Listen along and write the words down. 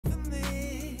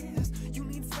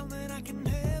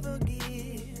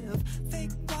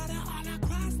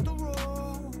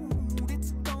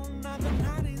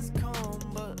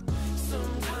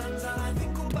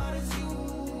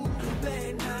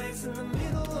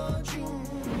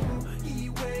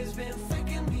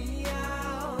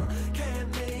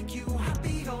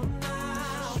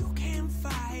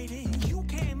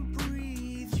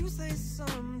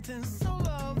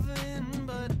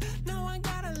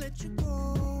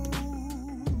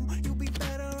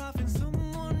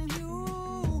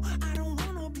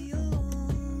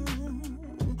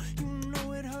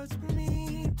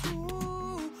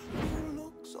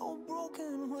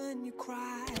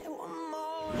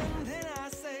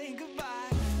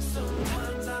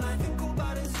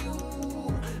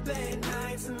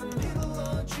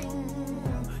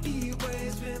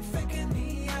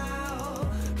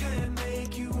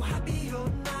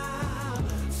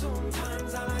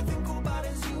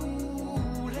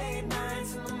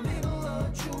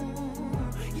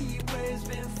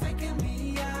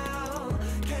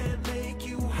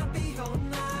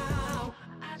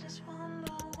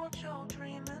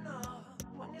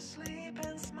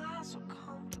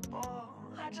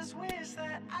wish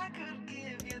that I could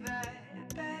give you that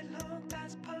look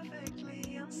that's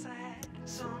perfectly unsaid.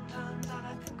 Sometimes all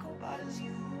I think about is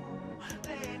you.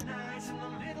 Late nights in the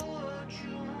middle of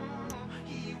June.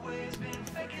 He always been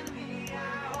faking me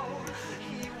out.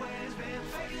 He always been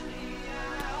faking me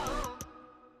out.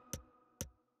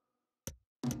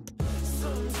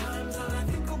 Sometimes all I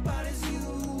think about is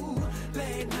you.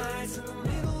 Late nights in the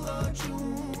middle of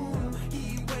June.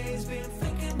 He always been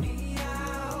faking me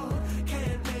out.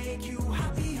 Can't make you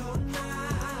happier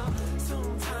now.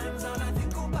 Sometimes all I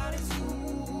think about is you.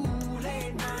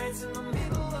 Late nights in the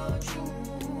middle of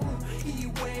June. He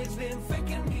always been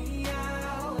faking me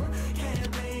out.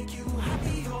 Can't make you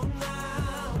happier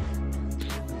now.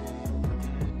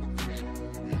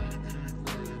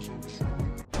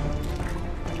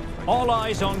 All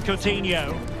eyes on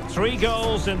Coutinho. 3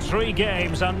 goals in 3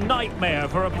 games, a nightmare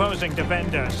for opposing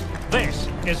defenders. This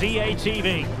is EA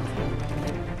TV.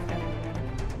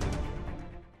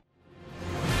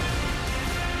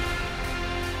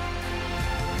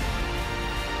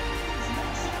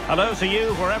 Hello to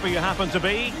you, wherever you happen to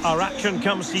be. Our action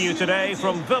comes to you today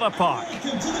from Villa Park.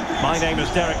 My name is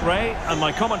Derek Ray, and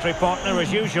my commentary partner,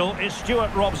 as usual, is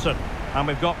Stuart Robson. And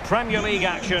we've got Premier League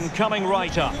action coming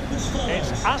right up.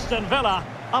 It's Aston Villa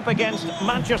up against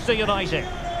Manchester United.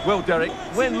 Well, Derek,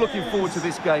 when looking forward to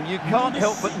this game, you can't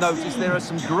help but notice there are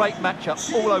some great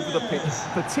matchups all over the pitch,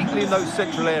 particularly in those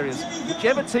central areas.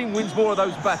 Whichever team wins more of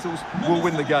those battles will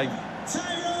win the game.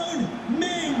 Tyrone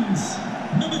Mings,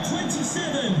 number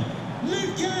 27,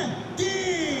 Luca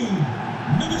Dean,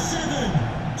 number 7,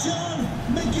 John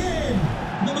McGinn,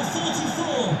 number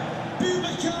 44,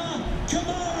 Boubacar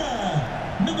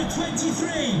Kamara, number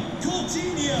 23,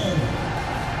 Coutinho.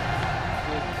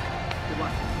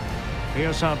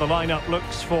 Here's how the lineup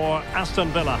looks for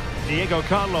Aston Villa. Diego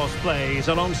Carlos plays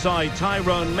alongside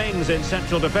Tyrone Mings in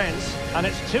central defence. And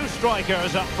it's 2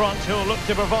 strikers up front who'll look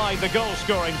to provide the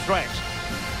goal-scoring threat.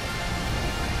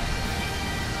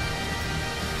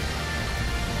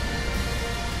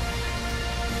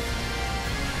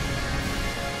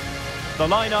 The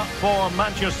lineup for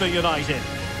Manchester United.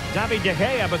 David De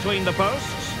Gea between the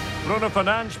posts. Bruno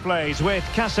Fernandes plays with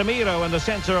Casemiro in the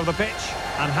centre of the pitch.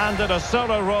 And handed a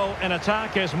solo role in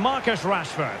attack is Marcus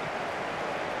Rashford.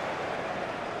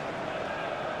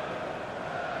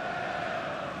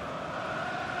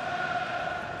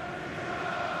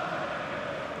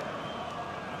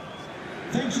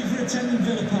 Thank you for attending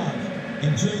Villa Park.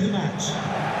 Enjoy the match.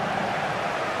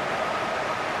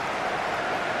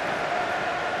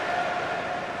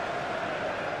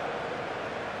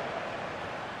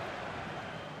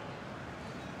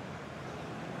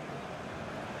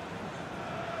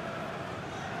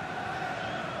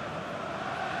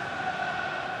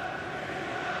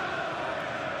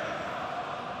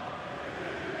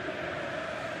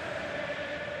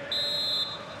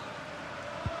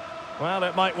 Well,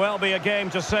 it might well be a game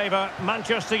to savour.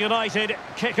 Manchester United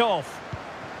kick off.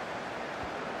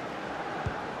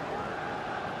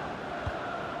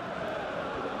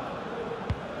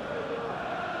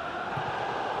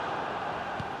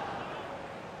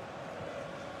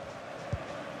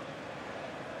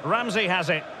 Ramsey has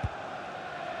it.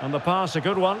 And the pass, a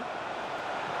good one.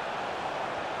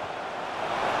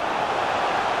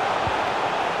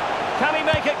 Can he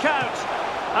make it count?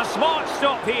 A smart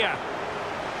stop here.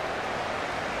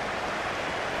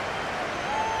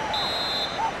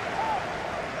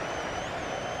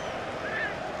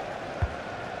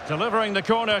 Delivering the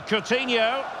corner,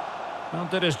 Coutinho. Well,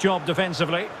 did his job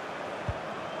defensively.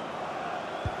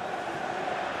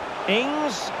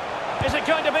 Ings. Is it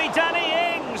going to be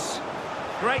Danny Ings?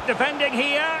 Great defending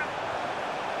here.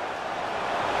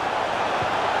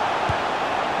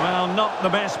 Well, not the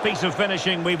best piece of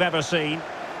finishing we've ever seen.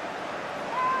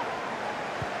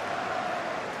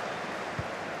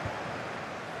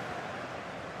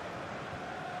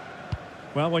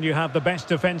 Well, when you have the best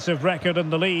defensive record in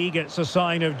the league, it's a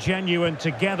sign of genuine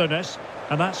togetherness,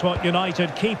 and that's what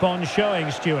United keep on showing,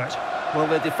 Stuart. Well,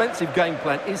 their defensive game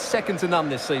plan is second to none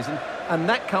this season, and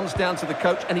that comes down to the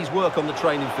coach and his work on the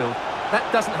training field. That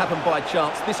doesn't happen by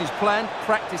chance. This is planned,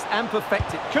 practiced and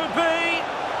perfected. Could be!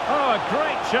 Oh, a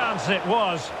great chance it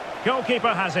was.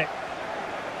 Goalkeeper has it.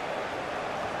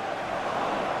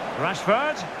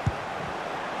 Rashford.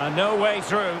 And no way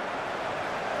through.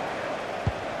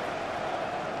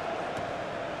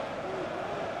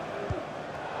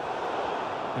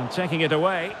 And taking it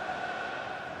away.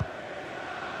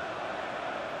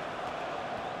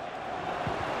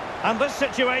 And this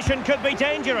situation could be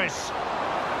dangerous.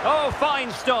 Oh, fine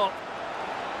stop.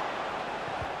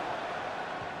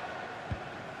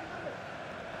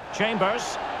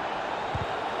 Chambers.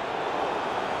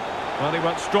 Well, he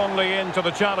went strongly into the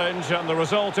challenge, and the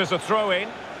result is a throw-in.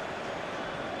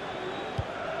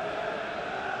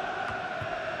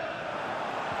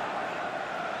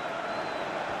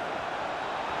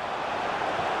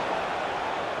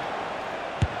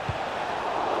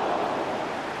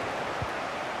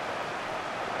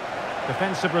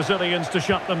 Defensive Brazilians to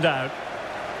shut them down.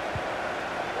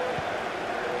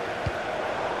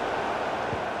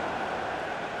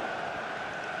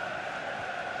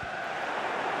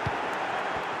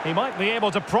 He might be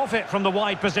able to profit from the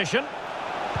wide position.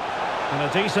 And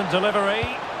a decent delivery.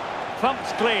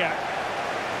 Thumped clear.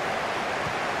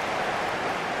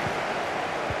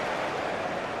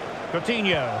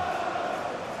 Coutinho.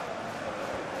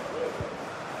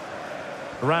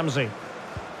 Ramsey.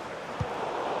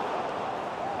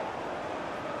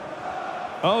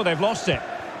 Oh, they've lost it.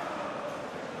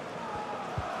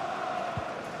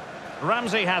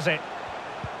 Ramsey has it.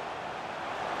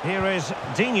 Here is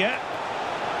Digne.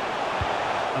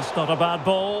 That's not a bad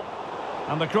ball.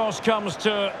 And the cross comes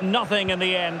to nothing in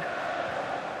the end.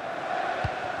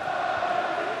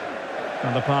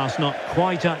 And the pass not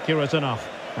quite accurate enough.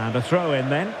 And a throw in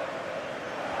then.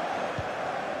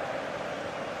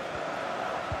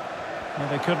 Well,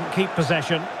 they couldn't keep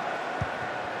possession.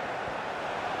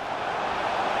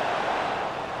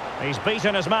 He's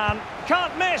beaten his man.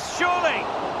 Can't miss, surely.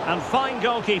 And fine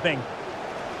goalkeeping.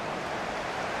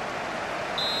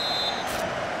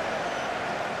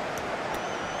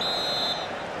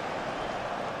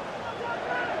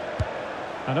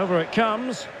 And over it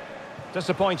comes.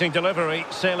 Disappointing delivery,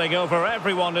 sailing over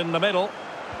everyone in the middle.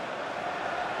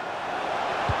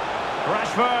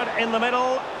 Rashford in the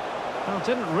middle. Well,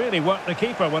 didn't really work the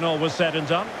keeper when all was said and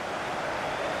done.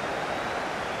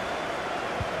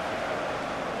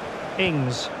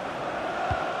 Ings.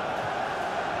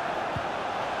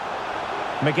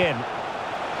 McGinn.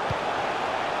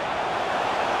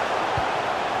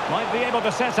 Might be able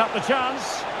to set up the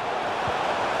chance.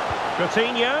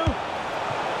 Coutinho.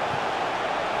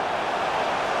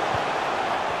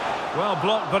 Well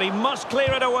blocked, but he must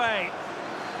clear it away.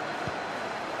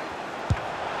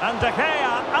 And De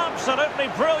Gea, absolutely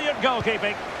brilliant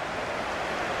goalkeeping.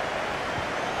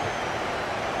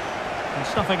 And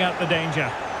snuffing out the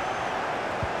danger.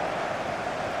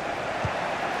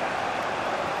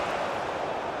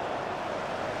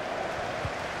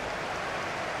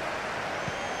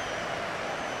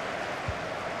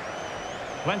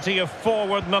 Plenty of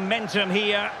forward momentum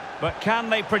here, but can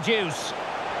they produce?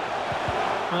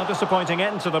 Well, disappointing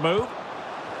end to the move.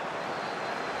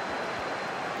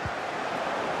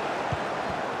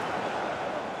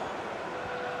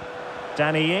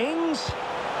 Danny Ings.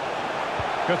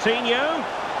 Coutinho.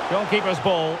 Goalkeeper's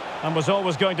ball, and was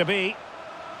always going to be.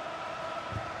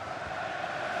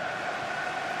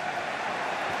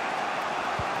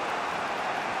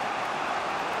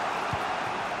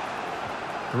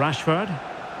 Rashford.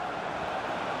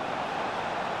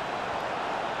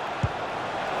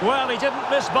 Well, he didn't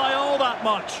miss by all that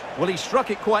much. Well, he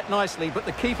struck it quite nicely, but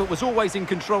the keeper was always in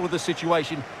control of the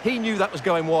situation. He knew that was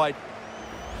going wide.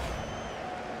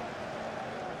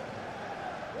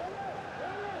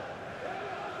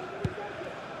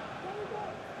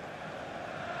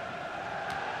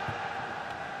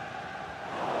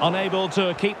 Unable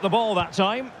to keep the ball that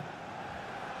time.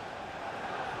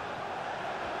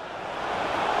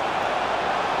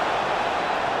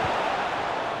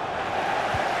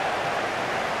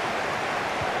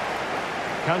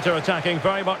 Counter-attacking,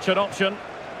 very much an option.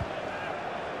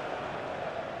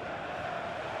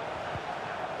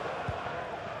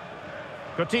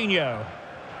 Coutinho.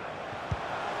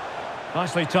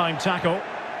 Nicely timed tackle.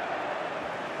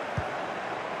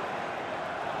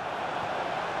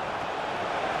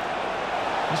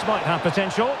 This might have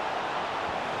potential.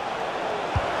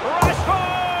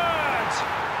 Rashford!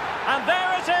 And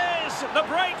there it is, the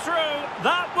breakthrough.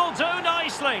 That will do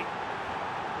nicely.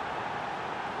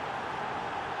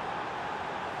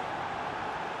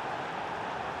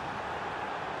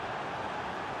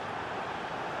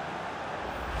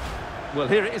 Well,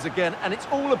 here it is again, and it's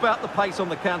all about the pace on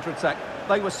the counter-attack.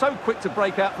 They were so quick to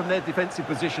break out from their defensive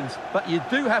positions, but you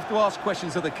do have to ask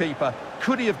questions of the keeper.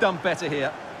 Could he have done better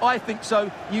here? I think so.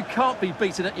 You can't be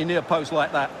beaten at your near post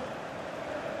like that.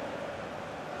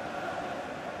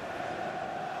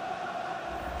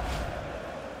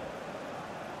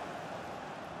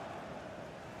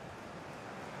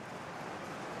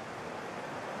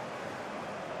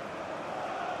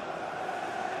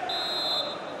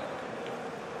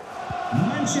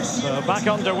 So back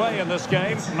underway in this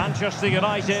game. Manchester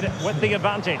United with the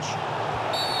advantage.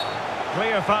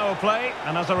 Clear foul play,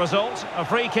 and as a result, a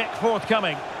free kick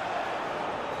forthcoming.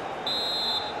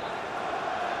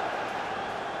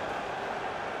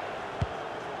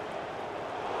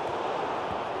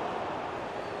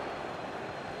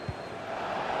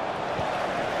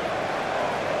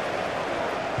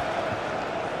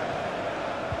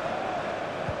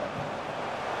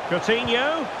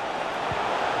 Coutinho.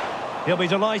 He'll be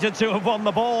delighted to have won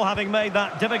the ball, having made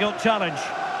that difficult challenge.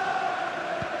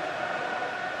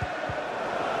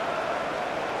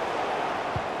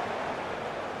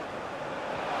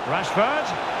 Rashford.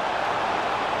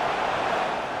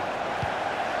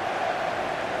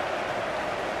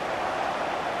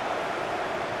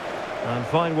 And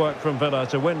fine work from Villa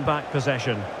to win back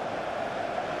possession.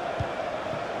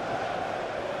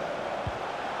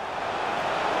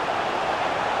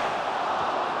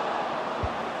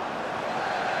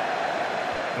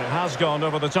 It has gone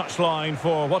over the touchline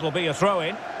for what will be a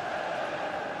throw-in.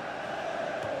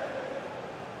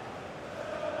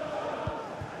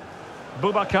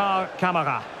 Boubacar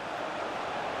Kamara.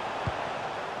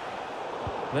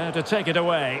 There to take it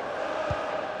away.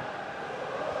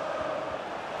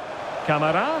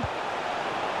 Kamara.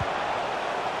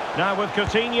 Now with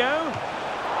Coutinho.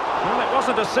 Well, it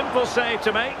wasn't a simple save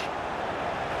to make.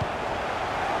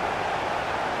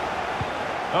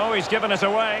 Oh, he's given it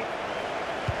away.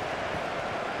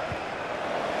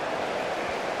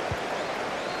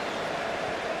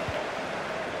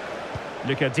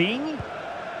 Lucadine.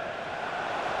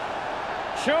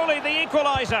 Surely the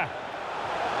equaliser.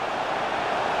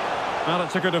 Well,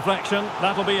 it took a deflection.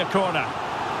 That'll be a corner.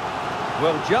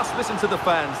 Well, just listen to the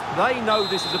fans. They know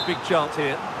this is a big chance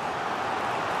here.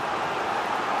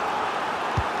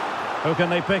 Who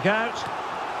can they pick out?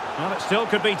 Well, it still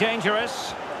could be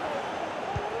dangerous.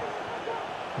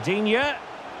 Digne.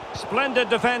 Splendid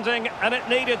defending, and it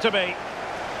needed to be.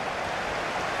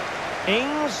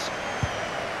 Ings.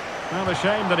 Well, a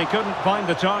shame that he couldn't find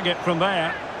the target from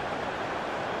there.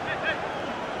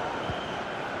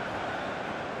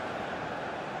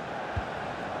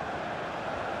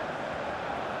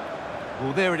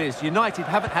 Well, there it is. United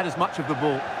haven't had as much of the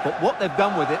ball, but what they've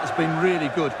done with it has been really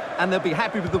good. And they'll be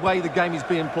happy with the way the game is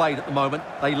being played at the moment.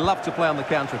 They love to play on the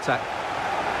counter-attack.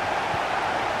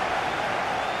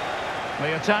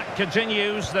 The attack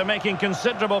continues. They're making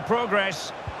considerable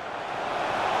progress.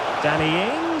 Danny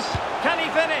Ings. Can he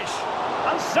finish?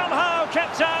 And somehow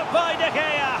kept out by De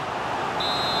Gea.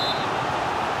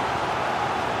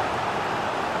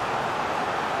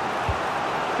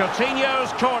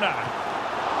 Coutinho's corner.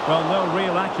 Well, no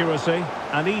real accuracy,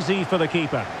 and easy for the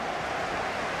keeper.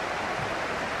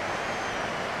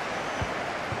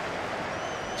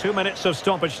 2 minutes of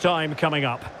stoppage time coming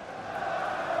up.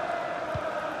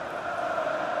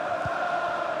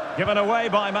 Given away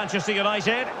by Manchester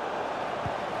United.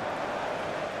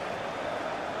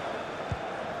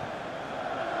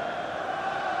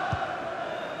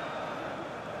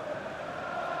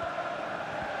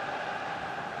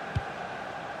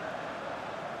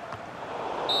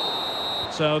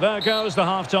 So there goes the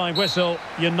half-time whistle.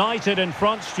 United in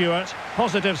front, Stuart.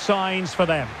 Positive signs for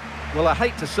them. Well, I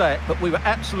hate to say it, but we were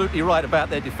absolutely right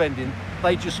about their defending.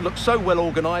 They just look so well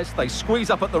organised. They squeeze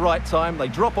up at the right time, they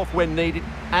drop off when needed,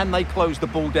 and they close the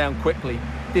ball down quickly.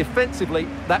 Defensively,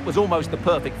 that was almost the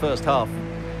perfect first half.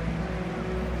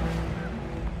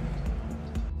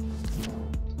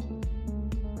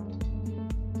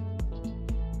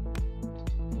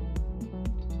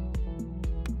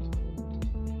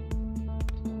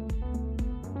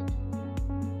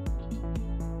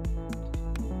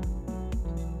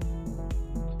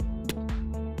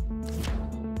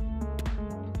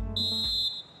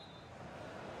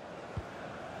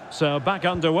 So back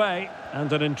underway,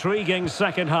 and an intriguing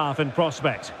second half in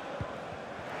prospect.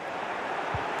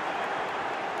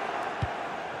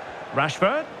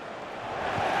 Rashford.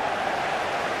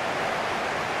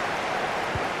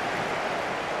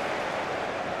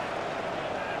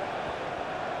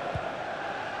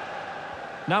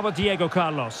 Now with Diego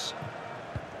Carlos.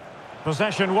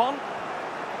 Possession one.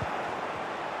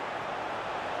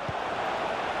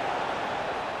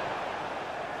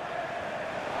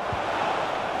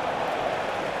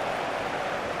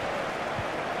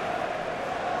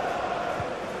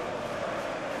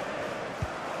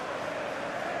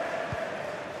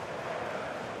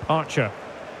 Archer.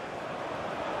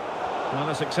 Well,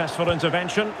 a successful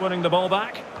intervention, winning the ball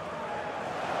back.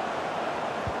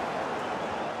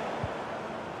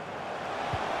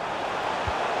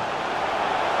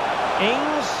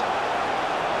 Ings.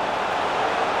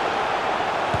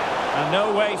 And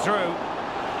no way through.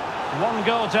 One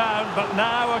goal down, but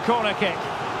now a corner kick.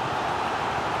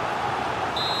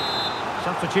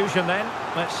 Substitution then.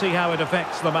 Let's see how it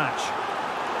affects the match.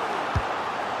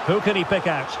 Who can he pick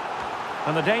out?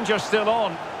 And the danger's still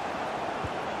on.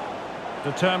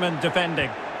 Determined defending.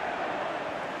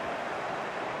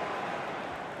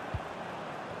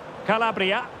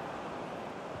 Calabria.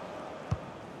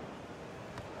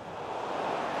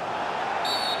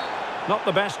 Not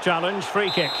the best challenge, free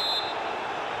kick.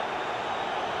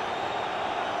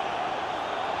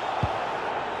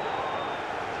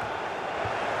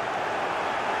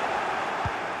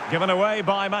 Given away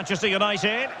by Manchester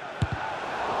United.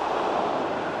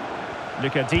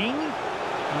 Lucas Dean.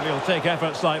 And he'll take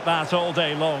efforts like that all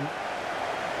day long.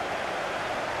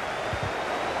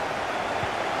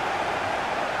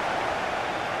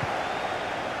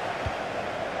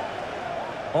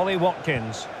 Ollie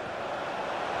Watkins.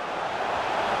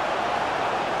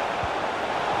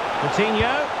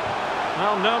 Coutinho.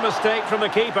 Well, no mistake from the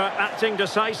keeper, acting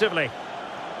decisively.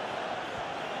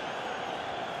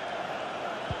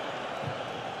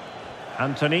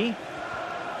 Anthony.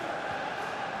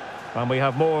 And we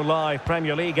have more live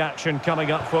Premier League action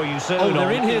coming up for you soon. Oh,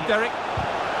 they're in here, Derek.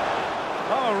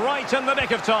 Oh, right in the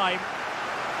nick of time.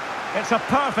 It's a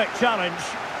perfect challenge.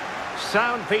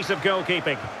 Sound piece of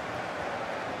goalkeeping.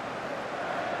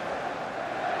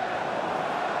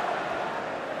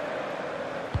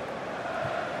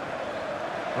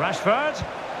 Rashford.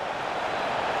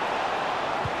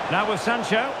 Now with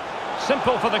Sancho.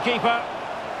 Simple for the keeper.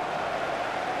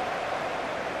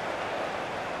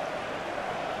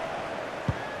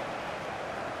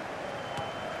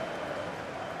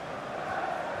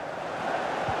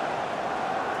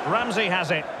 Ramsey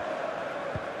has it.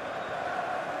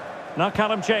 Now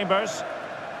Callum Chambers.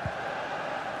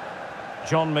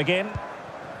 John McGinn.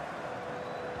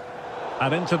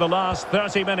 And into the last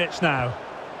 30 minutes now.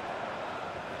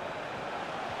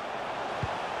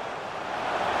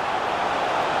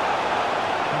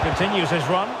 He continues his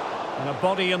run. And a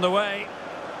body in the way.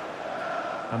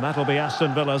 And that'll be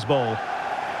Aston Villa's ball.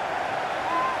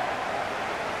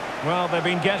 Well, they've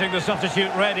been getting the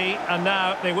substitute ready, and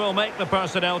now they will make the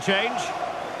personnel change.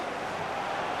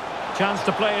 Chance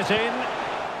to play it in.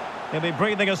 He'll be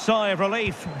breathing a sigh of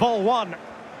relief. Ball one.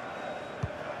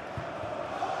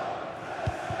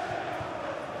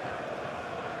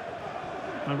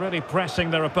 And really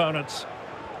pressing their opponents.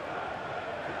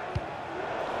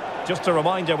 Just a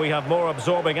reminder, we have more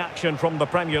absorbing action from the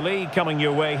Premier League coming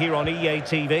your way here on EA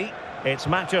TV. It's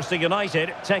Manchester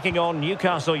United taking on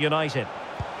Newcastle United.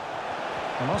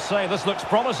 I must say, this looks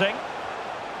promising.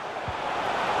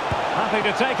 Happy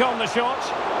to take on the shot.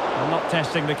 I'm not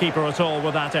testing the keeper at all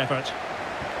with that effort.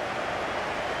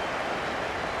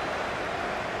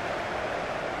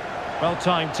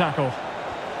 Well-timed tackle.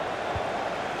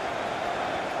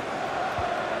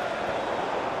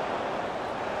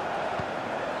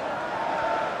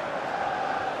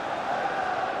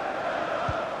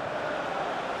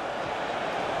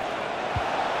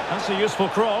 That's a useful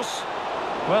cross.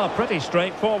 Well, pretty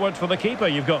straightforward for the keeper,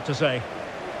 you've got to say.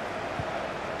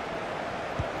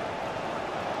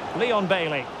 Leon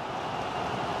Bailey.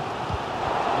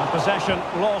 And possession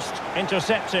lost,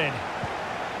 intercepted.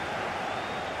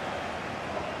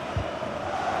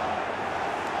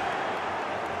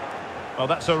 Well,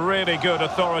 that's a really good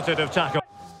authoritative tackle.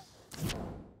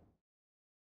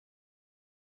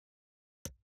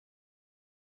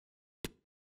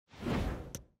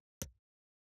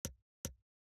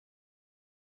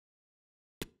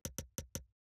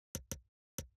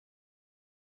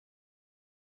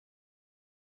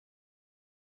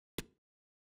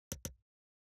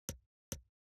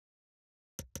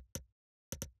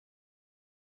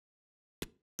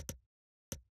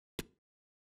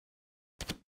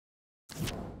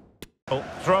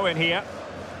 Throw in here.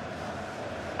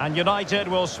 And United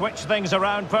will switch things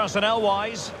around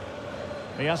personnel-wise.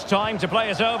 He has time to play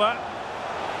it over.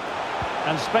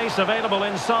 And space available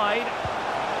inside.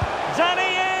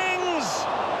 Danny Ings!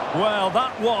 Well,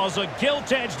 that was a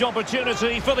gilt-edged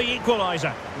opportunity for the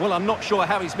equaliser. Well, I'm not sure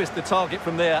how he's missed the target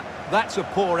from there. That's a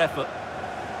poor effort.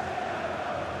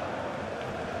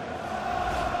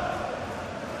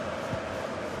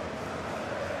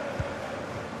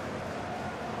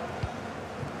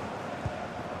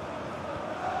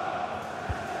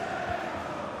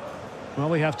 Well,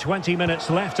 we have 20 minutes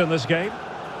left in this game.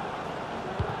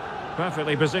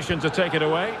 Perfectly positioned to take it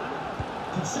away.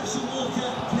 Concession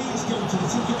worker, please go to the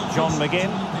ticket office. John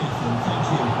McGinn. Thank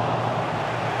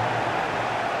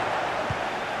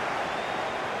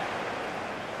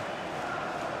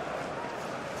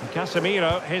you.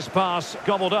 Casemiro, his pass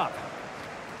gobbled up.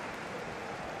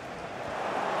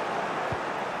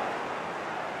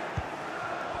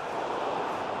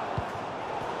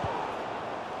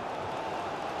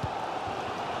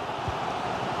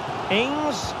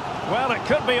 Ings, well, it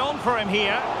could be on for him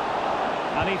here.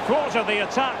 And he thwarted the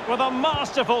attack with a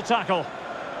masterful tackle.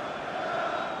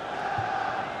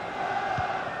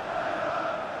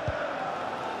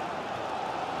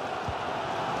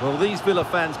 Well, these Villa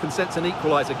fans can sense an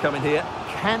equaliser coming here.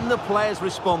 Can the players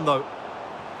respond, though?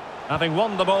 Having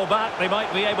won the ball back, they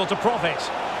might be able to profit.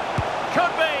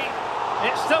 Could be!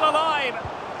 It's still alive!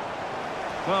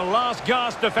 Well, last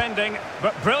gasp defending,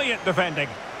 but brilliant defending.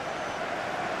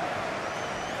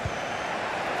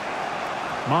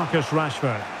 Marcus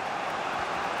Rashford.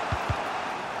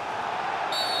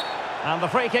 And the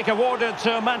free kick awarded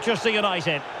to Manchester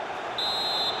United.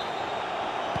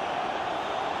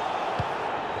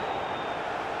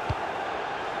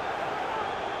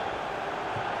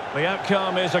 The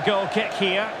outcome is a goal kick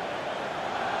here.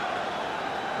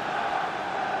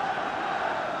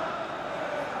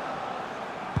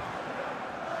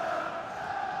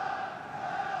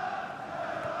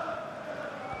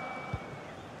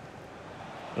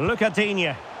 Look at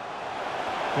Coutinho.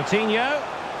 Coutinho.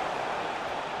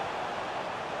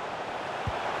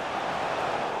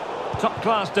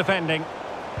 Top-class defending.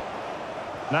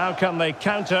 Now can they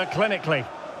counter clinically?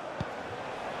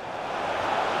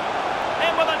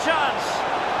 In with a chance.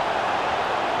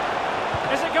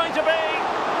 Is it going to be?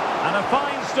 And a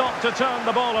fine stop to turn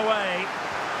the ball away.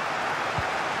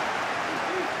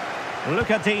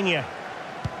 Look at Coutinho.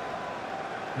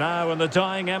 Now in the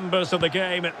dying embers of the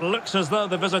game, it looks as though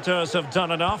the visitors have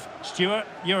done enough. Stuart,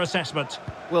 your assessment?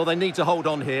 Well, they need to hold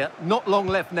on here. Not long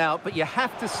left now, but you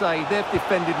have to say they've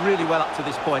defended really well up to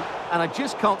this point, and I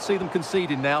just can't see them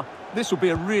conceding now. This will be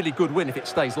a really good win if it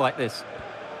stays like this.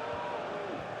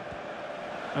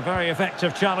 A very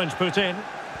effective challenge put in.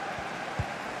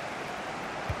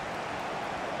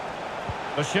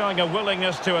 They're showing a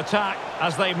willingness to attack,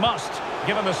 as they must,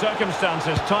 given the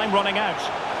circumstances. Time running out.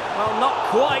 Well, not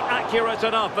quite accurate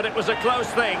enough, but it was a close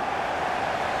thing.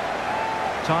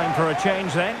 Time for a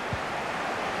change then.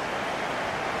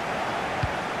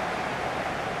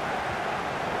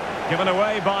 Given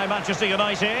away by Manchester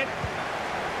United.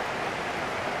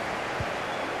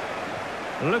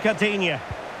 Look at Coutinho.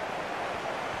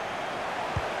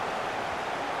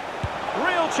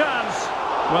 Real chance.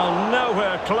 Well,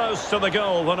 nowhere close to the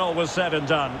goal when all was said and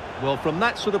done. Well, from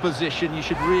that sort of position, you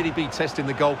should really be testing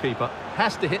the goalkeeper.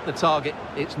 Has to hit the target.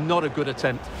 It's not a good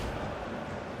attempt.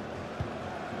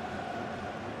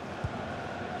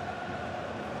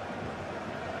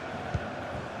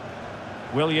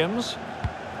 Williams.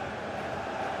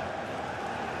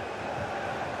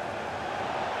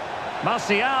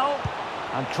 Martial.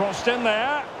 And crossed in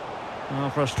there. Oh,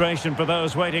 frustration for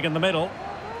those waiting in the middle.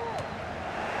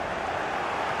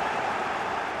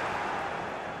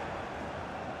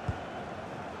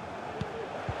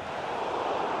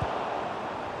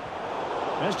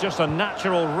 It's just a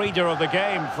natural reader of the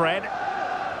game, Fred.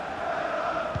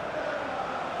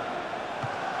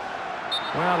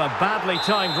 Well, a badly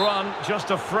timed run,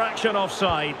 just a fraction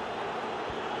offside.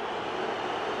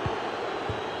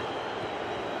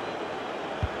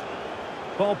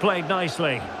 Ball played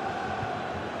nicely.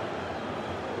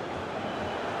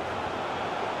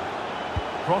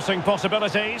 Crossing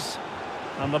possibilities.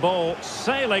 And the ball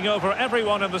sailing over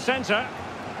everyone in the centre.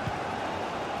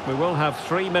 We will have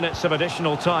 3 minutes of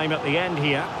additional time at the end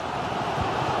here.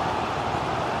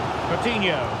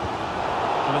 Coutinho.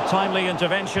 And a timely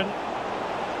intervention.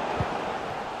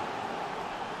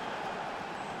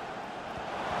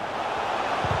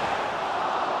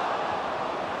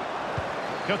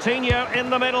 Coutinho in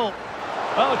the middle.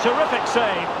 Oh, terrific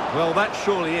save. Well, that's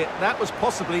surely it. That was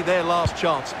possibly their last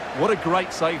chance. What a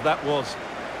great save that was.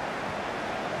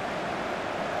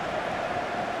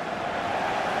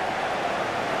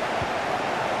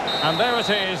 And there it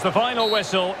is, the final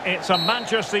whistle. It's a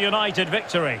Manchester United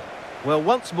victory. Well,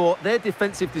 once more, their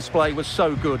defensive display was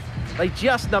so good. They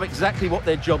just know exactly what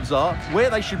their jobs are,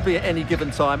 where they should be at any given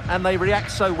time, and they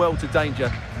react so well to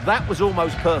danger. That was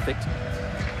almost perfect.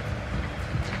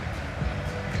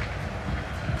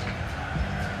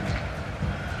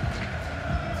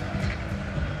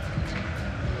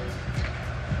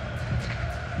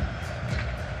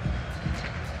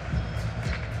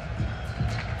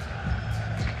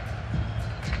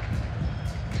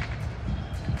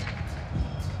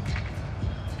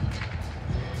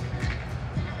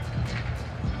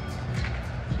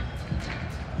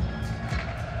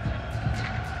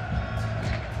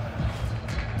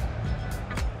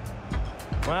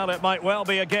 Well, it might well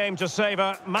be a game to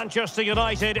savour. Manchester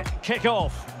United kick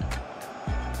off.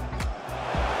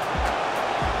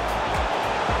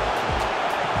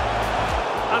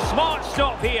 A smart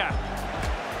stop here.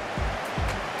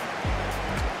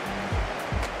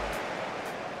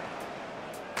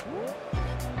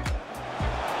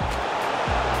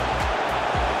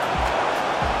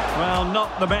 Well,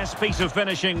 not the best piece of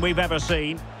finishing we've ever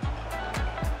seen.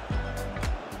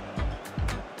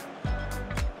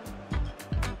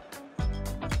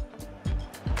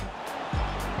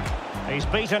 He's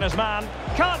beaten his man.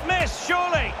 Can't miss,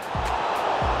 surely.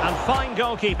 And fine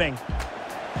goalkeeping.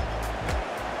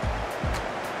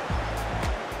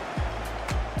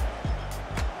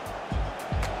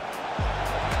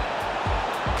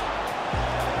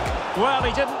 Well,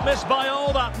 he didn't miss by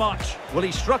all that much. Well,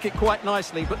 he struck it quite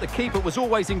nicely, but the keeper was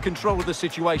always in control of the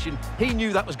situation. He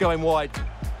knew that was going wide.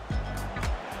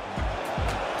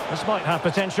 This might have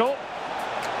potential.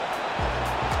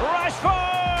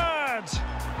 Rashford!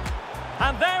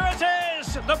 And there it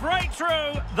is, the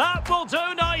breakthrough. That will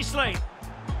do nicely.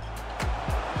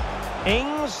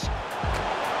 Ings.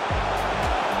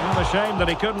 Well, a shame that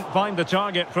he couldn't find the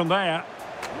target from there.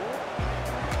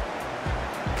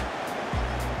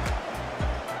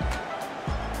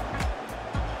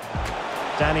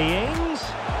 Danny Ings.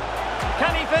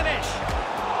 Can he finish?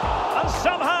 And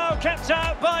somehow kept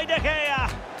out by De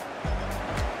Gea.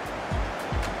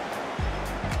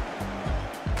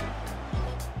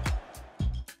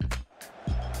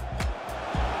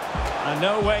 And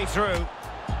no way through.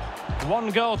 One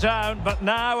goal down, but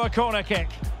now a corner kick.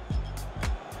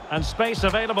 And space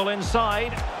available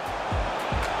inside.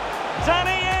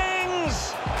 Danny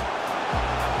Ings!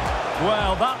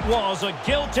 Well, that was a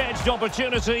gilt-edged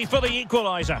opportunity for the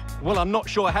equaliser. Well, I'm not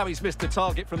sure how he's missed the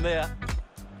target from there.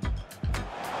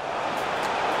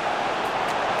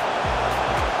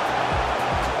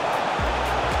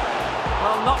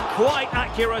 Well, not quite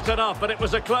accurate enough, but it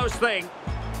was a close thing.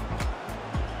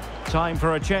 Time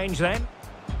for a change then.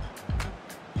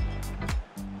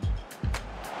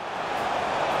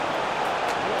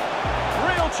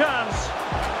 Real chance.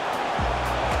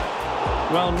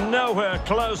 Well, nowhere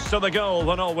close to the goal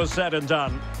when all was said and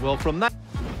done. Well, from that...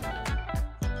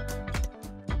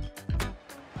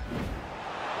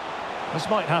 This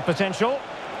might have potential.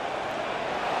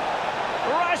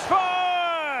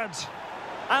 Rashford!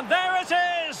 And there it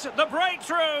is, the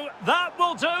breakthrough. That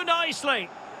will do nicely.